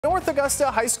North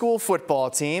Augusta high school football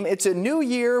team. It's a new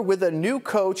year with a new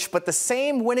coach, but the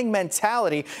same winning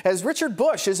mentality as Richard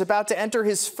Bush is about to enter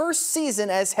his first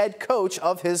season as head coach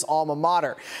of his alma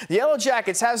mater. The Yellow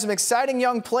Jackets have some exciting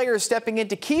young players stepping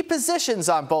into key positions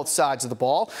on both sides of the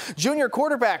ball. Junior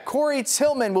quarterback Corey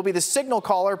Tillman will be the signal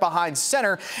caller behind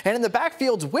center, and in the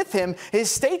backfield with him is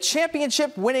state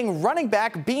championship winning running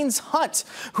back Beans Hunt,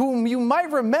 whom you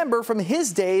might remember from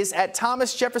his days at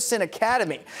Thomas Jefferson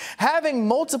Academy. Having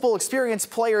multiple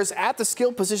experienced players at the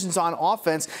skill positions on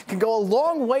offense can go a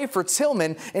long way for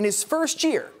Tillman in his first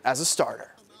year as a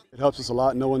starter. It helps us a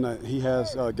lot knowing that he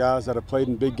has guys that have played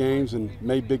in big games and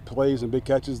made big plays and big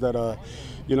catches that,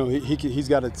 he's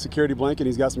got a security blanket.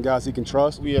 He's got some guys he can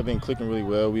trust. We have been clicking really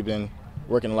well. We've been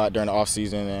working a lot during the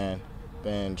offseason and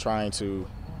been trying to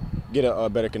get a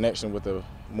better connection with the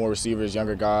more receivers,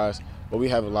 younger guys. But we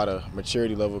have a lot of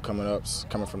maturity level coming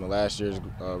from the last year's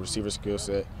receiver skill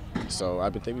set. So I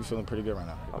think we're feeling pretty good right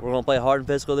now. We're going to play hard and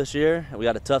physical this year. We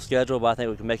got a tough schedule, but I think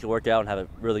we can make it work out and have a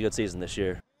really good season this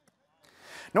year.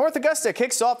 North Augusta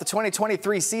kicks off the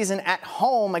 2023 season at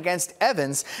home against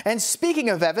Evans. And speaking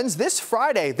of Evans, this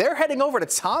Friday, they're heading over to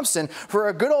Thompson for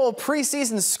a good old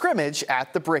preseason scrimmage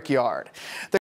at the Brickyard.